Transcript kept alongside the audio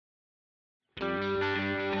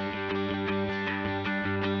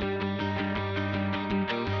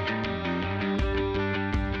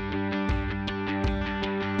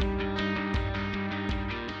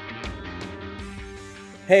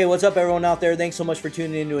Hey, what's up, everyone out there? Thanks so much for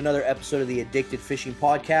tuning in to another episode of the Addicted Fishing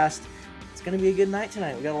Podcast. It's going to be a good night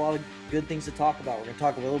tonight. We got a lot of good things to talk about. We're going to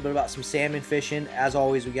talk a little bit about some salmon fishing. As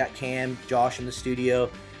always, we got Cam, Josh in the studio.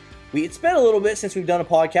 It's been a little bit since we've done a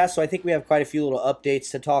podcast, so I think we have quite a few little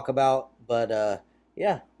updates to talk about. But,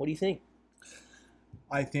 yeah, what do you think?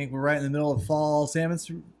 I think we're right in the middle of fall salmon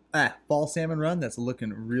run. That's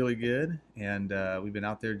looking really good. And we've been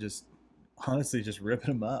out there just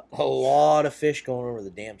ripping them up. A lot of fish going over the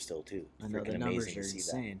dam still, too. I know the numbers are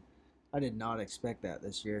insane. I did not expect that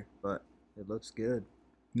this year, but it looks good.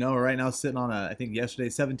 No, right now sitting on I think yesterday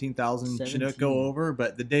 17,000 Chinook go over,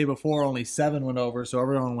 but the day before only 7 went over, so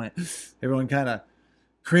everyone kind of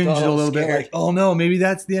cringed a little bit, like, oh no, maybe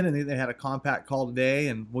that's the end. And they had a compact call today,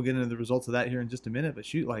 and we'll get into the results of that here in just a minute. But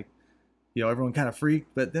shoot, everyone kind of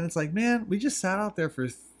freaked. But then it's like, man, we just sat out there for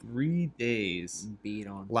 3 days beat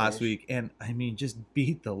on last fish. week, and I mean, just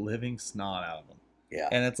beat the living snot out of them. Yeah.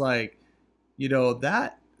 And it's like, we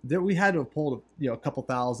had to have pulled a couple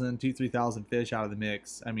thousand, 2,000-3,000 fish out of the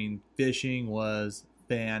mix. I mean, fishing was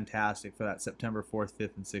fantastic for that September 4th,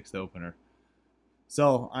 5th, and 6th opener.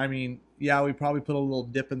 So, I mean, yeah, we probably put a little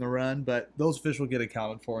dip in the run, but those fish will get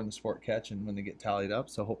accounted for in the sport catch and when they get tallied up.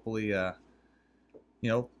 So hopefully,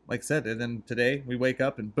 like I said, and then today we wake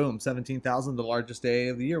up and boom, 17,000, the largest day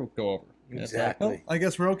of the year will go over. Exactly. Like, I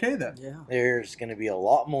guess we're okay then. Yeah. There's going to be a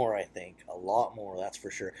lot more, I think. A lot more, that's for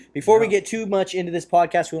sure. Before we get too much into this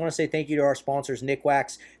podcast, we want to say thank you to our sponsors, Nick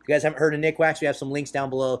Wax. If you guys haven't heard of Nick Wax, we have some links down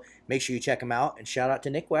below. Make sure you check them out. And shout out to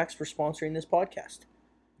Nick Wax for sponsoring this podcast.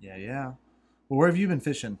 Yeah. Well, where have you been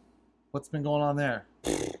fishing? What's been going on there?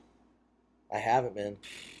 I haven't been.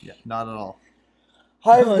 Yeah, not at all.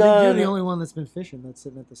 I've I think done you're the only one that's been fishing that's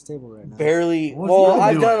sitting at this table right now. barely. What Well, have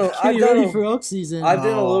I've you done. been You're ready for elk season. I've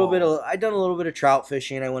done a little bit of. I've done a little bit of trout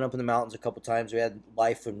fishing. I went up in the mountains a couple times. We had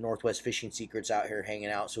Life of Northwest Fishing Secrets out here hanging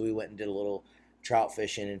out, so we went and did a little trout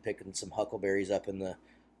fishing and picking some huckleberries up in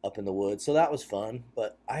the woods. So that was fun.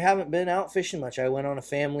 But I haven't been out fishing much. I went on a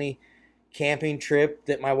family camping trip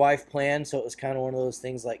that my wife planned, so it was kind of one of those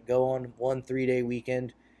things like go on 1 3-day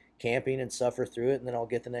weekend camping and suffer through it, and then I'll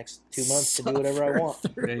get the next 2 months to do whatever I want.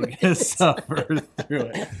 Suffer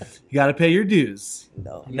through it. You got to pay your dues.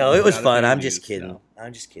 No, it was fun. I'm just dues, kidding. no.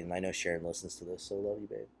 I'm just kidding. I know Sharon listens to this, so love you,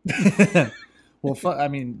 babe. Well, I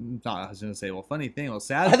was going to say, funny thing. Well,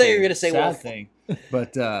 sad I thought you were gonna say, sad thing.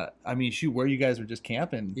 But, I mean, shoot, where you guys were just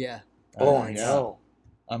camping. Yeah. Oh, I know.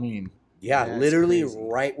 I mean. Yeah, That's literally crazy.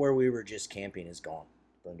 right where we were just camping is gone.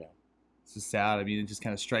 Burned down. It's just sad. I mean, it just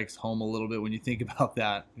kind of strikes home a little bit when you think about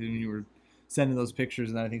that. When you were sending those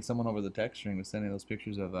pictures, and I think someone over the text string was sending those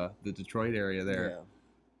pictures of the Detroit area there.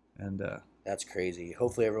 Yeah. And That's crazy.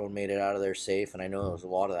 Hopefully everyone made it out of there safe, and I know there's a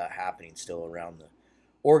lot of that happening still around the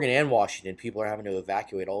Oregon and Washington. People are having to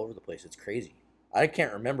evacuate all over the place. It's crazy. I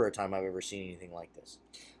can't remember a time I've ever seen anything like this.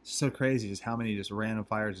 it's so crazy just how many just random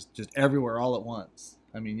fires just everywhere all at once.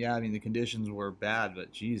 I mean, the conditions were bad,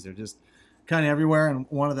 but geez, they're just kind of everywhere. And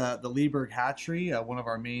one of the Lieberg hatchery, one of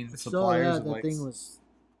our main suppliers, So, that thing was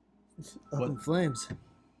up in flames.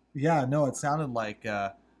 Yeah, no, it sounded like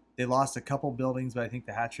they lost a couple buildings, but I think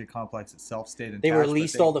the hatchery complex itself stayed intact. They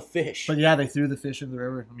released all the fish. But yeah, they threw the fish into the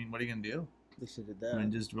river. I mean, what are you gonna do? They should have I done.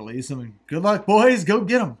 mean, just release them and good luck, boys. Go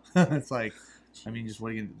get them. It's like, I mean, just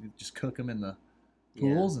what are you gonna do? Just cook them in the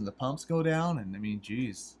pools and the pumps go down, and I mean,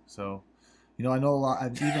 geez. So, I know a lot.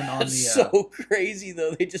 Even on the That's so crazy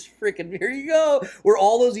though. They just freaking here you go. Were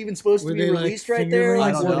all those even supposed to be released right there?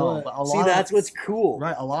 I fingerlings don't or know. what? But a See, lot that's of, what's cool.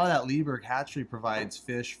 right. A lot of that Lieberg hatchery provides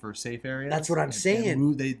fish for safe areas. That's what I'm and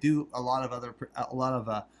saying. they do a lot of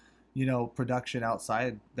production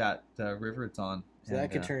outside that river it's on. So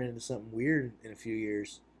that could turn into something weird in a few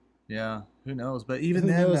years. Yeah, who knows? But even Who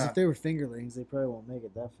then, knows? If they were fingerlings, they probably won't make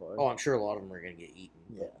it that far. Oh, I'm sure a lot of them are going to get eaten.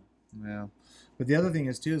 Yeah. yeah. But the other thing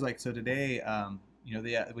is too is so today, we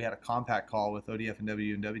had a compact call with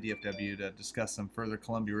ODF&W and WDFW to discuss some further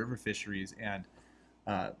Columbia River fisheries, and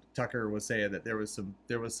Tucker was saying that there was some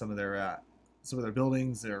of their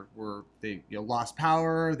buildings they lost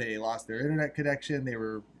power, they lost their internet connection, they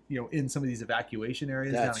were in some of these evacuation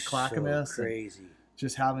areas down in Clackamas, so crazy.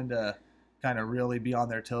 just having to kind of really be on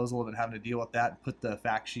their toes a little bit, having to deal with that, and put the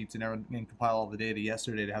fact sheets and everything, and compile all the data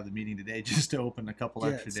yesterday to have the meeting today, just to open a couple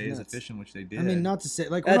extra days of fishing, which they did. I mean, not to say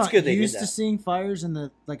we're That's not good they did used to that. seeing fires in the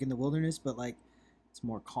wilderness, but it's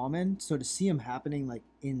more common. So to see them happening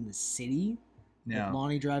in the city, yeah.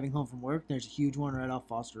 Lonnie driving home from work, there's a huge one right off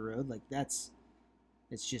Foster Road. It's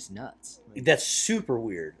just nuts. That's super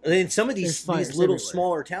weird. I mean, some of these little everywhere.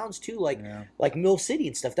 smaller towns too, like Mill City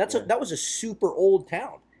and stuff. That was a super old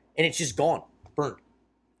town, and it's just gone, burned.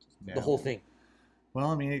 Yeah. The whole thing. Well,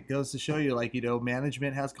 I mean, it goes to show you, like,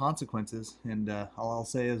 management has consequences, and all I'll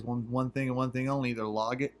say is one thing and one thing only: either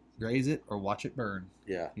log it, graze it, or watch it burn.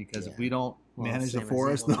 Yeah. Because Yeah. if we don't Well, manage the same as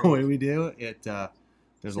forest Eagle the way Creek. we do,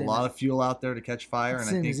 there's a Same lot as- of fuel out there to catch fire, and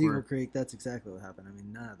I Same think as Eagle we're Creek, that's exactly what happened. I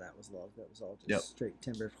mean, none of that was logged. That was all just Yep. straight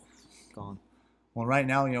timber gone. well right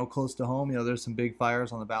now. Close to home, there's some big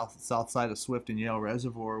fires on the south side of Swift and Yale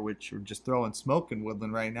Reservoir, which are just throwing smoke in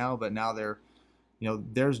Woodland right now. But now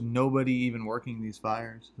there's nobody even working these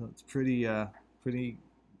fires, so it's pretty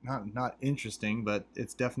not interesting, but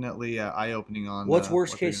it's definitely eye opening on What's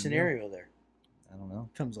worst what they're case gonna do. scenario there? I don't know.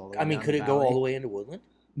 Comes all the way I mean, down could the it go all valley. the way into Woodland?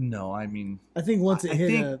 No, I mean, I think once it I hit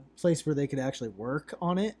think- a place where they could actually work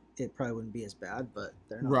on it, it probably wouldn't be as bad. But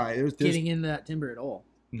they're not right? There's getting into that timber at all.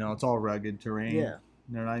 no, it's all rugged terrain. Yeah.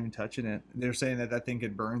 They're not even touching it. They're saying that thing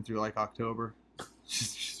could burn through like October.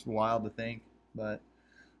 Just wild to think, but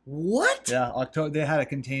What? yeah, October. They had a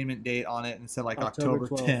containment date on it and said like October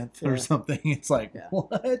October 12th, 10th or yeah. something. It's like Yeah.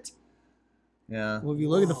 what? Yeah. Well, if you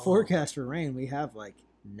look at the Whoa. forecast for rain, we have like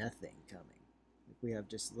nothing coming. We have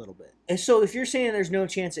just a little bit. And so if you're saying there's no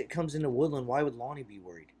chance it comes into Woodland, why would Lonnie be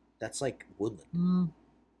worried? That's like Woodland.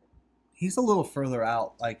 He's a little further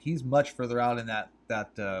out. Like he's much further out in that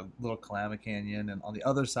little Kalama Canyon and on the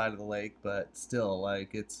other side of the lake. But still,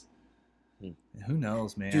 like it's who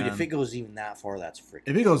knows, man. Dude, if it goes even that far, that's freaking.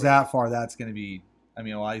 If it goes that far, that's going to be. I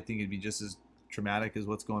mean, well, I think it'd be just as traumatic as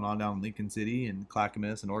what's going on down in Lincoln City and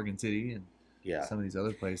Clackamas and Oregon City and Yeah. some of these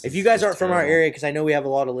other places. If you guys It's aren't from our terrible. area, because I know we have a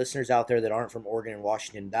lot of listeners out there that aren't from Oregon and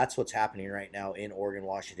Washington, that's what's happening right now in Oregon,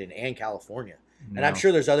 Washington, and California. And I'm No.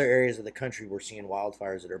 sure there's other areas of the country we're seeing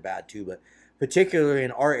wildfires that are bad too, but particularly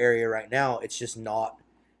in our area right now, it's just not.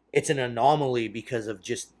 It's an anomaly because of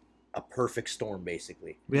just a perfect storm,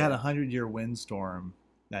 basically. We had a 100-year windstorm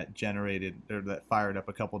that fired up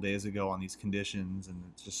a couple days ago on these conditions, and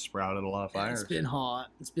it just sprouted a lot of fires. It's been hot.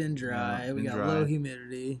 It's been dry. Yeah, we been got dry. low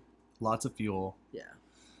humidity. Lots of fuel, Yeah.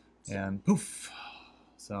 and poof.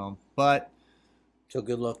 So, but So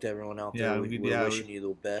good luck to everyone out Yeah, there. we- We're yeah, wishing you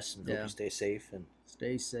the best and hope Yeah. you stay safe and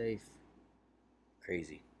Stay safe.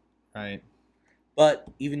 crazy. right. But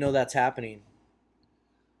even though that's happening,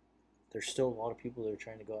 there's still a lot of people that are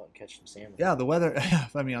trying to go out and catch some salmon. Yeah, the weather.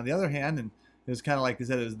 I mean, on the other hand, and it was kind of like I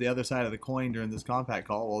said, it was the other side of the coin during this compact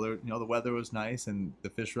call. Well, the weather was nice and the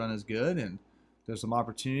fish run is good, and there's some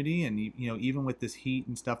opportunity. And even with this heat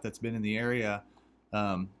and stuff that's been in the area,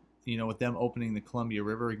 with them opening the Columbia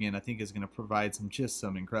River again, I think is going to provide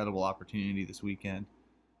some incredible opportunity this weekend.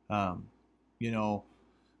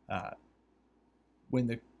 When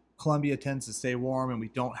the Columbia tends to stay warm and we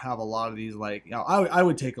don't have a lot of these, like, I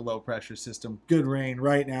would take a low pressure system, good rain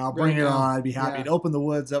right now, bring Right it now. on. I'd be happy Yeah. to open the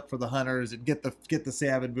woods up for the hunters and get the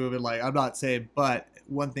salmon moving. Like, I'm not saying, but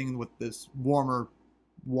one thing with this warmer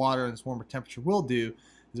water and this warmer temperature will do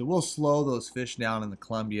is it will slow those fish down in the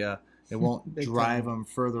Columbia. It won't Big drive time. them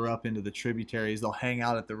further up into the tributaries. They'll hang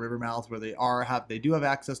out at the river mouths where they do have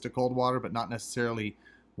access to cold water, but not necessarily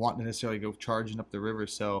want to necessarily go charging up the river.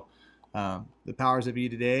 So the powers that be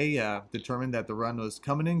today determined that the run was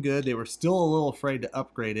coming in good. They were still a little afraid to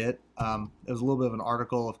upgrade it. There was a little bit of an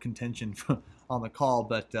article of contention on the call,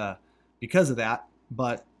 but because of that,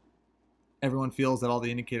 but everyone feels that all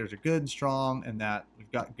the indicators are good and strong and that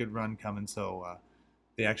we've got a good run coming. So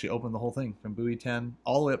they actually opened the whole thing from buoy 10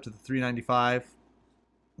 all the way up to the 395.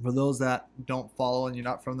 For those that don't follow and you're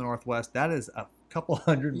not from the Northwest, that is a couple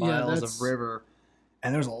hundred Yeah, miles that's- of river.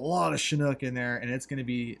 And there's a lot of Chinook in there, and it's going to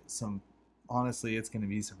be some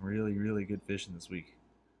really, really good fishing this week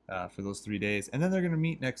for those 3 days. And then they're going to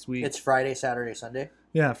meet next week. It's Friday, Saturday, Sunday.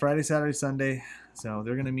 Yeah, Friday, Saturday, Sunday. So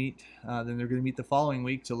they're going to meet. Then they're going to meet the following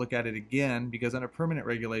week to look at it again, because under permanent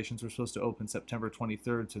regulations, we're supposed to open September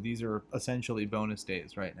 23rd. So these are essentially bonus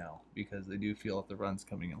days right now because they do feel that the run's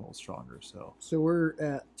coming in a little stronger. So we're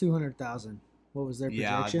at 200,000. What was their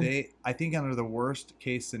projection? yeah, I think under the worst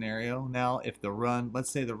case scenario now, if the run, let's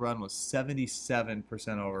say the run was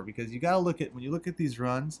 77% over, because you got to when you look at these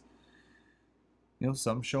runs,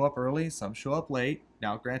 some show up early, some show up late.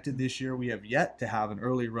 Now, granted, this year we have yet to have an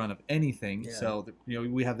early run of anything, Yeah. so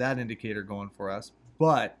we have that indicator going for us.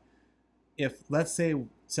 But if, let's say,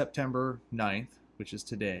 September 9th, which is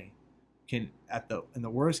today, in the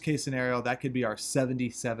worst case scenario, that could be our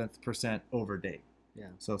 77th percent over date. Yeah.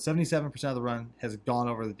 So 77% of the run has gone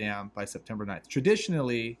over the dam by September 9th.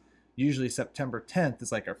 Traditionally, usually September 10th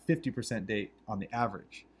is like our 50% date on the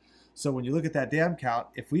average. So when you look at that dam count,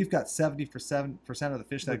 if we've got 70% of the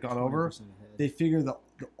fish that have gone over, 20% ahead. they figure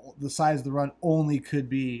the size of the run only could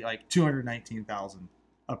be like 219,000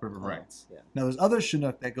 upriver brights. Yeah. Now there's other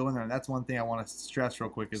Chinook that go in there, and that's one thing I want to stress real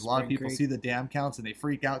quick is a lot of Spring people Creek. see the dam counts and they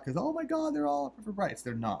freak out because, oh my God, they're all upriver brights.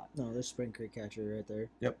 They're not. No, there's Spring Creek hatchery right there.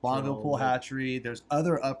 Yep, Bonneville So- Pool Hatchery. There's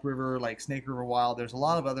other upriver like Snake River Wild. There's a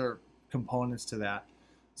lot of other components to that.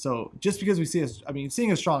 So just because we see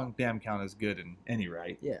seeing a strong dam count is good in any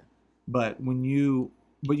right. Yeah. But you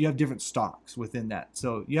have different stocks within that.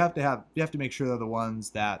 So you have to make sure they're the ones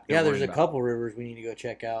that they're Yeah, there's worried a about. couple rivers we need to go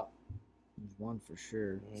check out. There's one for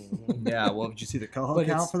sure. Mhm. Yeah, well, did you see the coho But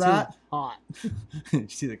count it's for too that? hot. Did you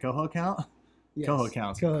see the coho count? Yes. Coho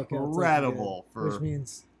count's Coho count's looking incredible good, for which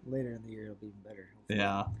means later in the year it'll be even better. Hopefully.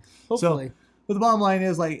 yeah. Hopefully. But the bottom line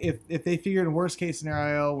is, like, if they figured in worst case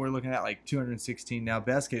scenario, we're looking at like 216 now.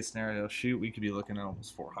 Best case scenario, shoot, we could be looking at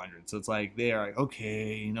almost 400. So it's like they are like,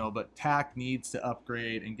 okay, but TAC needs to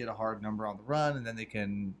upgrade and get a hard number on the run, and then they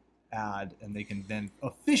can add and they can then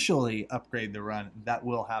officially upgrade the run. That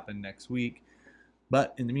will happen next week.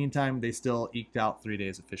 But in the meantime, they still eked out 3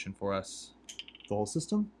 days of fishing for us, the whole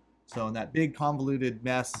system. So in that big convoluted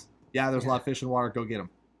mess, yeah, there's a lot of fish in the water. Go get them.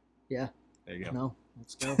 Yeah. There you go. No,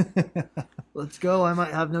 let's go. Let's go. I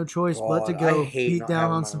might have no choice but to God, go I hate beat not down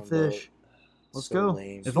having on my some own boat. fish. Let's So go.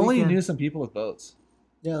 lame. If only you weekend. knew some people with boats.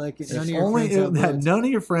 Yeah, like If none of your only friends have that boats. none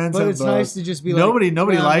of your friends But have it's boats. nice to just be like, Nobody yeah, I'm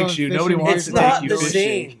likes going you. Nobody fishing. wants It's to Here's not take the you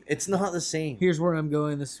fishing. same. It's not the same. Here's where I'm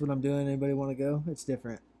going. This is what I'm doing. Anybody want to go? It's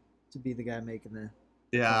different to be the guy making the.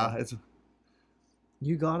 Yeah, it's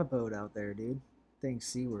You got a boat out there, dude. Thing's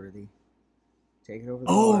seaworthy. Take it over the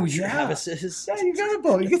Oh, water. yeah. Travis's. yeah. You got a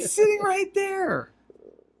boat. It's sitting right there.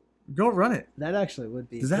 Go run it. That actually would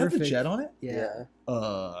be. Does that have the perfect. jet on it? Yeah.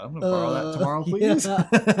 I'm gonna borrow that tomorrow, yeah. please. Go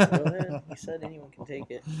ahead. He said anyone can take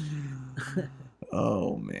it.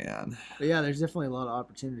 Oh man. But yeah, there's definitely a lot of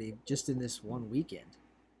opportunity just in this one weekend.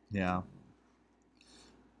 Yeah.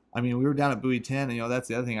 I mean, we were down at Buoy 10, and that's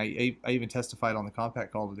the other thing. I even testified on the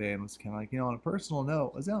compact call today, and was kind of like, on a personal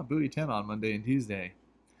note, I was down at Buoy 10 on Monday and Tuesday,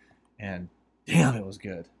 and damn, it was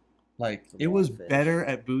good. Like, It's a it lot was of fish. better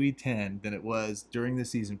at Buoy 10 than it was during the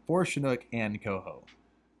season for Chinook and Coho.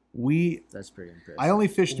 That's pretty impressive. I only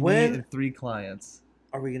fished me When- and 3 clients.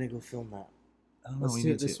 Are we gonna go film that? I don't know. Let's we do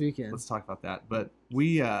need it this to. weekend. Let's talk about that. But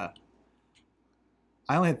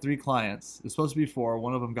I only had 3 clients. It was supposed to be 4.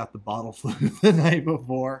 One of them got the bottle flu the night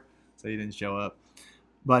before, so he didn't show up.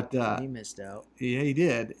 But he missed out. yeah, he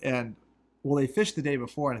did. And well, they fished the day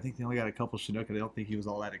before, and I think they only got a couple Chinook, and I don't think he was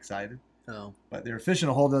all that excited. Oh, But they were fishing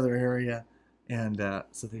a whole other area, and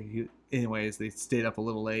so anyways, they stayed up a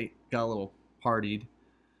little late, got a little partied.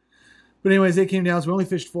 But anyways, they came down, so we only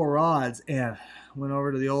fished 4 rods, and went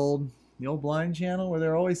over to the old blind channel where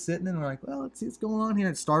they're always sitting, and we're like, well, let's see what's going on here.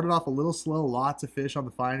 It started off a little slow, lots of fish on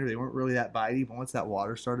the finder. They weren't really that bitey, but once that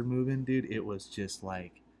water started moving, dude, it was just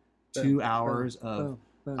like 2 hours of. boom,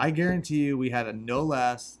 boom. I guarantee you, we had a no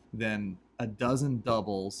less than a dozen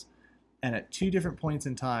doubles, and at 2 different points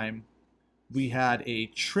in time, we had a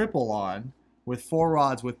triple on with 4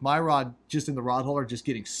 rods, with my rod just in the rod holder, just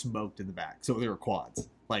getting smoked in the back. So they were quads,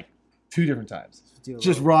 like 2 different times. Do a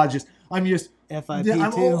Just little rod, I'm just. FIP Yeah,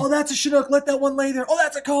 too. oh, that's a Chinook. Let that one lay there. Oh,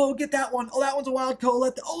 that's a coho. Get that one. Oh, that one's a wild coho. Oh,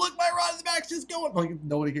 look, my rod in the back's just going. Like,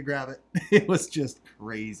 nobody could grab it. It was just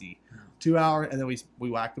crazy. 2 hours, and then we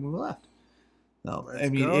whacked them and we left. No, I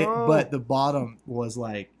Let's mean, go. but the bottom was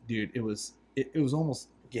like, dude, it was almost.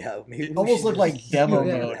 Yeah, maybe It we almost should looked like just demo do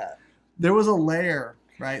mode. that. There was a layer,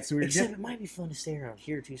 right? So we were Except getting. it might be fun to stay around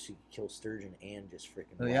here too, so you can kill sturgeon and just freaking.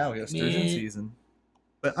 Oh, yeah, we got sturgeon Me. season.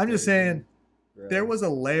 But I'm just saying, Bro. there was a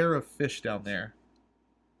layer of fish down there.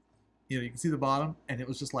 You can see the bottom, and it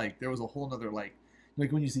was just like there was a whole nother like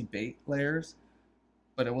when you see bait layers,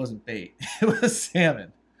 but it wasn't bait; it was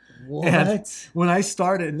salmon. What? And when I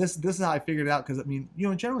started, and this is how I figured it out, because I mean,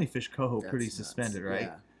 generally fish coho That's pretty nuts. suspended, right?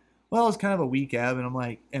 Yeah. Well, it was kind of a weak ebb, and I'm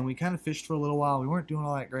like, and we kind of fished for a little while. We weren't doing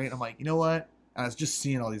all that great. I'm like, you know what? And I was just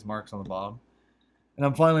seeing all these marks on the bottom. And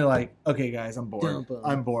I'm finally like, okay, guys, I'm bored. Dump 'em.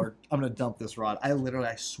 I'm bored. I'm going to dump this rod.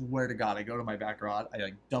 I swear to God, I go to my back rod. I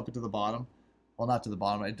like dump it to the bottom. Well, not to the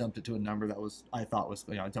bottom. I dumped it to a number that I thought was,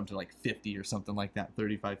 I dumped it like 50 or something like that,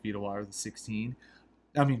 35 feet of water with a 16.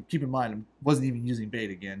 I mean, keep in mind, I wasn't even using bait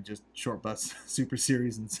again, just short bus Super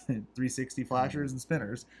Series and 360 flashers and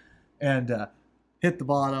spinners. And hit the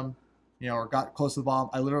bottom, or got close to the bottom.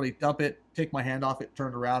 I literally dump it, take my hand off it,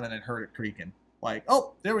 turned around, and then heard it creaking. Like,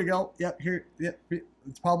 oh, there we go. Yep, here. Yep,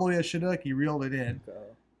 it's probably a Chinook. He reeled it in.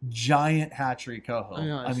 Giant hatchery coho. I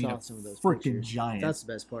know, I mean, saw a some of those freaking pictures. giant. That's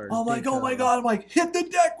the best part. Oh my Big god! Oh my coho. god! I'm like, hit the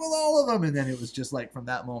deck with all of them, and then it was just like from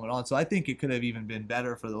that moment on. So I think it could have even been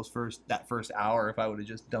better for that first hour if I would have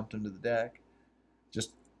just dumped them to the deck.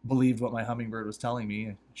 Just believed what my hummingbird was telling me.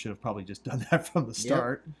 I should have probably just done that from the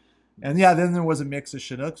start. And yeah, then there was a mix of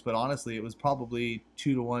Chinooks, but honestly, it was probably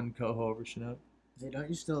 2-1 Coho over Chinook. Hey, don't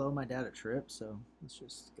you still owe my dad a trip? So let's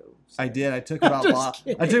just go. I did. I took him out. Just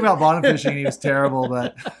I took him out bottom fishing. And he was terrible,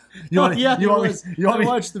 but you want yeah, you want was. me? You want I me?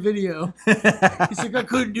 watched the video. He's like, I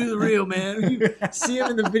couldn't do the reel, man. You see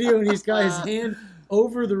him in the video, and he's got his hand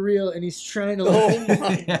over the reel, and he's trying to. Oh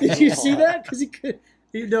my Did you see that? Because he could.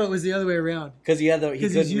 No, it was the other way around. Because he He's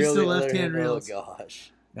couldn't used reel to the other left-hand hand. reels. Oh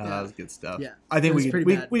gosh. No, that was good stuff. Yeah, I think it was we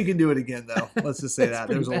pretty bad. we can do it again though. Let's just say It's that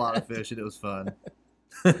pretty there was a lot bad. of fish and it was fun.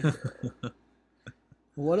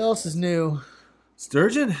 What else is new?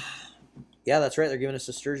 Sturgeon. Yeah, that's right. They're giving us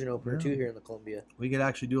a sturgeon opener Yeah. too here in the Columbia. We could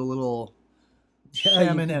actually do a little Yeah, you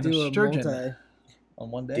salmon could and do a a sturgeon multi.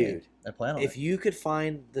 on one day. Dude, I plan on If it. you could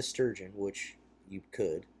find the sturgeon, which you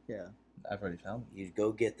could, Yeah. I've already found it. you'd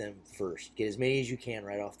go get them first. Get as many as you can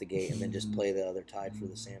right off the gate, and then just play the other tide for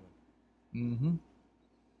the salmon. Mm-hmm.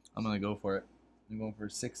 I'm gonna go for it. I'm going for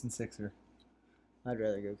a 6 and 6er. I'd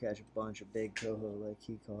rather go catch a bunch of big coho like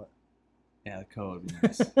he caught. Yeah, the Coho would be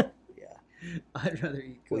nice. Yeah. I'd rather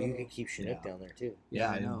eat coho. Well, you can keep Chinook Yeah. down there too. yeah,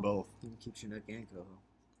 I I know. did both. You can keep Chinook and coho.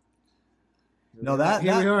 No, that-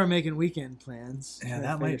 Here we that- are making weekend plans. Yeah, trying to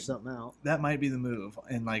that figure might- something out. That might be the move.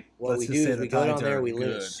 And like, What let's we just do say is the we go down tides there, are we limit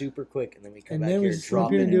good. super quick, and then we come And back then we here, just drop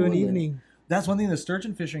swim it in and do an limit. evening. That's one thing. The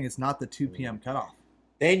sturgeon fishing, it's not the 2 p.m. cutoff.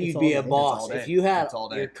 Then It's you'd all be day. a It's boss. all day. If you had It's all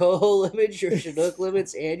day. your coho limits, your Chinook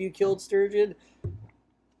limits, and you killed sturgeon,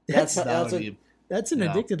 that's That's That would be that's an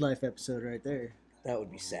Yeah. Addicted Life episode right there. that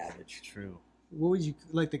would be savage. true. What would you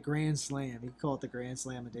like the Grand Slam? You call it the Grand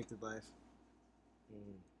Slam Addicted Life.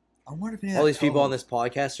 Mm. I wonder if All these people on this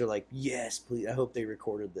podcast are like, yes, please. I hope they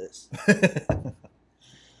recorded this.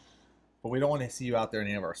 But we don't want to see you out there in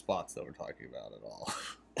any of our spots that we're talking about at all.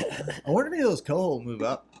 I wonder if any of those coho will move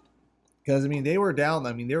up. Because, I mean, they were down.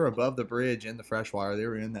 I mean, they were above the bridge in the freshwater. They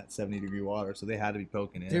were in that 70-degree water, so they had to be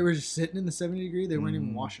poking in. They were just sitting in the 70 degree. They weren't even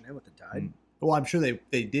Mm. washing in with the tide. Well, I'm sure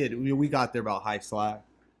they did. We got there about high slack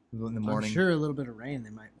in the morning. I'm sure a little bit of rain,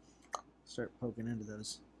 they might start poking into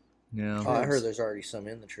those. Yeah. Oh, I heard there's already some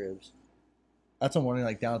in the tribs. That's what I'm wondering,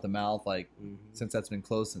 like, down at the mouth, like, Mhm. since that's been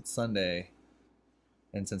closed since Sunday,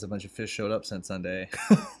 and since a bunch of fish showed up since Sunday,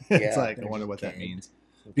 Yeah, it's like, I they're wonder just what that gagged. means.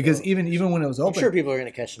 Because even when it was I'm open, sure people are going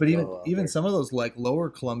to catch some but even coho out even there. some of those like lower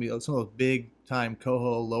Columbia, some of those big time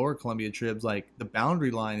coho lower Columbia tribs, like the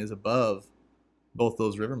boundary line is above both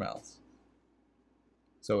those river mouths.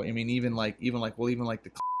 So I mean, even like the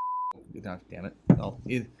oh, damn it, well,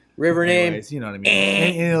 River name. anyways, you know what I mean.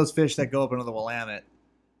 Any of those fish that go up into the Willamette,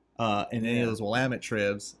 and any of those Willamette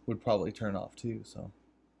tribs would probably turn off too. So,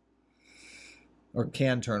 or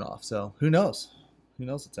can turn off. So who knows? Who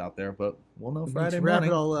knows what's out there? But we'll know Friday to wrap morning.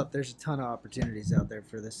 it all up, there's a ton of opportunities out there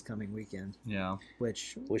for this coming weekend. Yeah.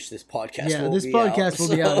 Which Which this podcast yeah, will this be podcast out,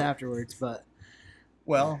 will be out so- afterwards. But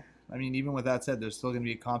Well, I mean, even with that said, there's still going to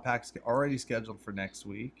be a compact already scheduled for next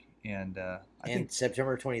week, and I And think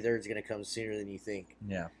September 23rd is going to come sooner than you think.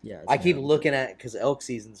 yeah, yeah, I keep looking at, because elk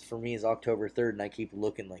seasons for me is October 3rd, and I keep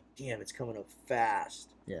looking like, damn, it's coming up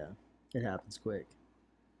fast. yeah, it happens quick.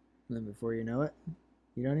 And then before you know it,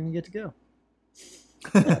 you don't even get to go.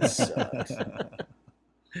 That sucks.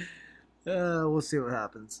 We'll see what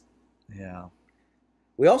happens. yeah.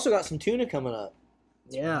 We also got some tuna coming up.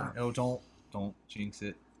 Yeah, Oh, don't jinx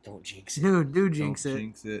it. Don't jinx it. dude, do Don't jinx it.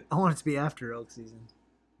 jinx it. I want it to be after elk season.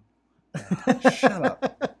 Shut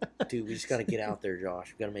up. Dude, we just got to get out there,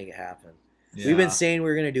 Josh. We got to make it happen. Yeah. We've been saying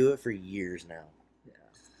we're going to do it for years now. Yeah,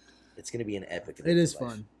 It's going to be an epic. it is life.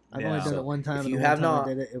 fun. I've Yeah. only done So, it one time, if and you the one have time not- I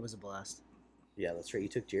did it, it was a blast. Yeah, that's right. You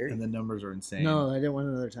took Jerry. and the numbers are insane. No, I didn't one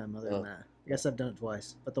another time other Oh. than that. I guess I've done it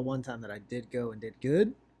twice, but the one time that I did go and did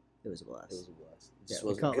good, it was a blast. It was a blast. It Yeah, just we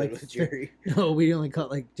wasn't caught, good like, with Jerry. No, we only caught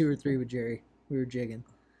like 2 or 3 with Jerry. We were jigging.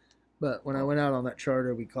 But when I went out on that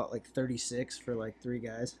charter, we caught like 36 for like 3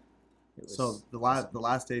 guys. It was So the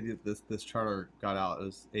last day that this charter got out, it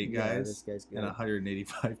was 8 yeah, guys this guy's good. and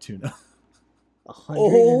 185 tuna.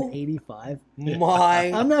 185.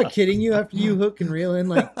 My. I'm not kidding you. After you hook and reel in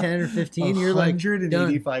like 10 or 15, you're like done.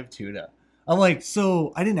 185 tuna. I'm like,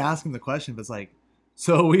 so I didn't ask him the question, but it's like,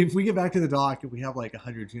 so if we get back to the dock and we have like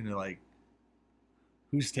 100 tuna, like,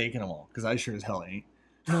 who's taking them all? Because I sure as hell ain't.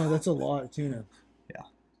 No, that's a lot of tuna.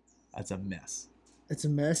 That's a mess. It's a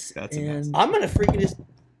mess. That's a and mess. I'm going to freaking just.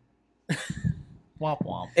 Womp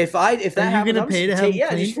womp. If that Are you happens, gonna I'm pay to just have take- yeah,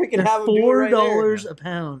 them just clean? freaking They're have them do it right $4 there. a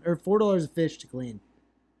pound or $4 a fish to clean.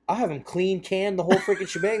 I'll have them clean, canned, the whole freaking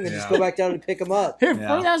shebang, then just Yeah. go back down and pick them up. Here, Yeah.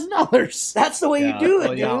 $4,000. That's the way Yeah, you do it, well,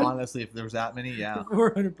 dude. yeah, honestly, if there was that many, yeah.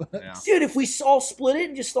 $400. Yeah. Dude, if we all split it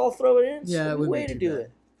and just all throw it in, it's Yeah, it the wouldn't way be to too do bad.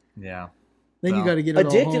 it. Yeah. Then you Well, got to get it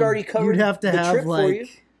all Addicted home. already covered You'd have to the have trip for you.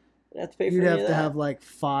 like I'd have to pay for You'd any have of to that. have like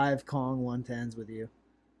 5 Kong 110s with you.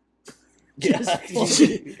 Yeah.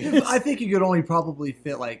 I think you could only probably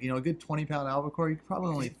fit like, a good 20-pound albacore. You could probably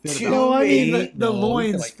only fit Dude, about No, I mean eight. the No, you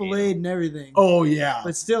loins fit like eight. filleted and everything. Oh yeah.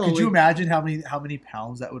 But still, Could you we- imagine how many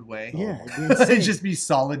pounds that would weigh? Yeah, Oh, it'd be insane. it'd just be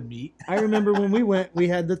solid meat. I remember when we went, we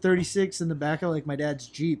had the 36 in the back of like my dad's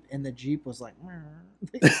Jeep, and the Jeep was like.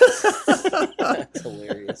 That's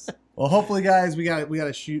hilarious. Well, hopefully, guys, we got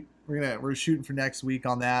to shoot. We're shooting for next week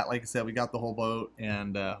on that. Like I said, we got the whole boat,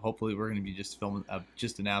 and hopefully, we're gonna be just filming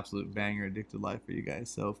just an absolute banger, Addicted Life for you guys.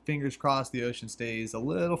 So fingers crossed, the ocean stays a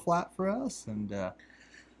little flat for us, and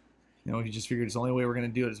we just figured it's the only way we're gonna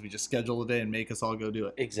do it is we just schedule a day and make us all go do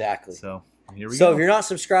it. Exactly. So here we So go. if you're not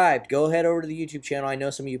subscribed, go head over to the YouTube channel. I know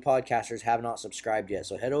some of you podcasters have not subscribed yet,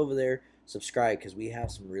 so head over there, subscribe, because we have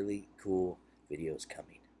some really cool videos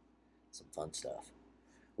coming. Some fun stuff.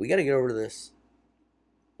 We got to get over to this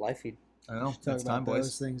live feed. I know Talk it's about time, those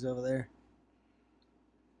boys. things over there.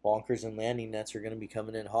 Bonkers and landing nets are going to be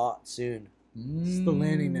coming in hot soon. It's the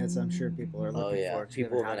landing nets. I'm sure people are looking Oh yeah, for. 'cause we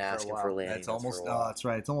people have haven't been had it asking a for while. landing It's nets almost. for a while. That's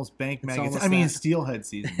right. It's almost bank maggots. almost I mean, that. steelhead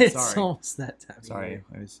season. It's Sorry. almost that time. of Sorry, year.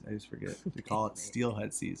 I just forget. We call it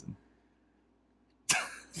steelhead season.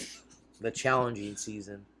 The challenging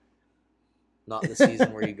season, not the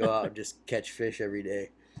season where you go out and just catch fish every day.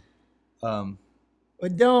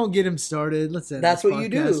 But don't get him started. Let's end That's this what you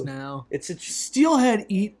podcast do. now. It's a Steelhead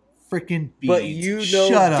eat freaking beads. but you know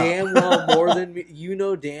Shut up. damn well more than me. You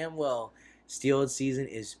know damn well steelhead season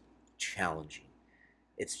is challenging.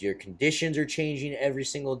 It's your conditions are changing every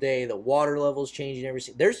single day. The water level is changing every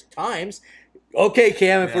single. There's times. Okay,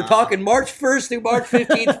 Cam, if we're Yeah. talking March 1st through March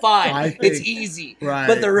 15th, I fine. It's think- easy. Right.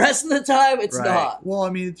 But the rest of the time, it's Right. not. Well, I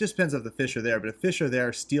mean, it just depends if the fish are there. But if fish are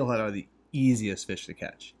there, steelhead are the easiest fish to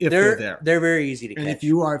catch if they're there. They're very easy to And catch. if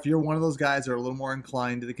you're one of those guys that are a little more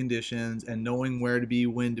inclined to the conditions and knowing where to be,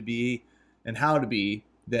 when to be, and how to be,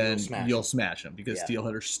 then You'll you'll smash smash them because Yeah.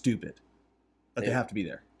 steelhead are stupid, but they They- have to be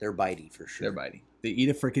there. They're bitey for sure. They're biting. They eat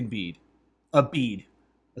a freaking bead,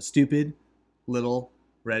 a stupid little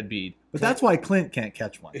red bead. But that's why Clint can't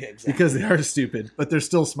catch one Yeah, exactly. because they are stupid, but they're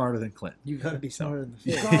still smarter than Clint. You got to be smarter than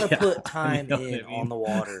the You fish. gotta Yeah, put time you know what in I mean. on the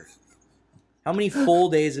water. How many full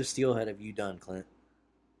days of steelhead have you done, Clint?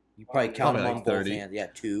 You probably count Probably them like on both 30. hands. Yeah,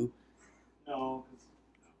 2. No, 'cause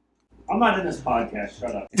I'm not in this podcast.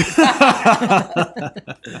 Shut up.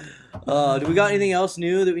 Do we got anything else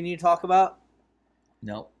new that we need to talk about?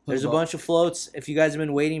 No. There's a bunch of floats. If you guys have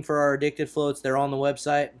been waiting for our addicted floats, they're on the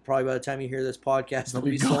website. Probably by the time you hear this podcast, they'll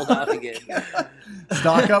be sold out again.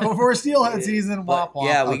 Stock up before steelhead season. But, Womp womp.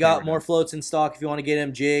 yeah, we Okay, got we're more done. floats in stock if you want to get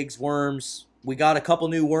them. Jigs, worms. We got a couple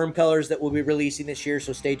new worm colors that we'll be releasing this year,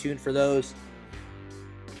 so stay tuned for those.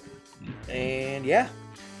 And yeah,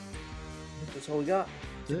 that's all we got.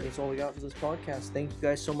 That's all we got for this podcast. Thank you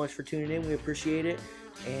guys so much for tuning in. We appreciate it.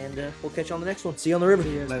 And we'll catch you on the next one. See you on the river.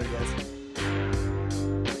 See you guys. Later, guys.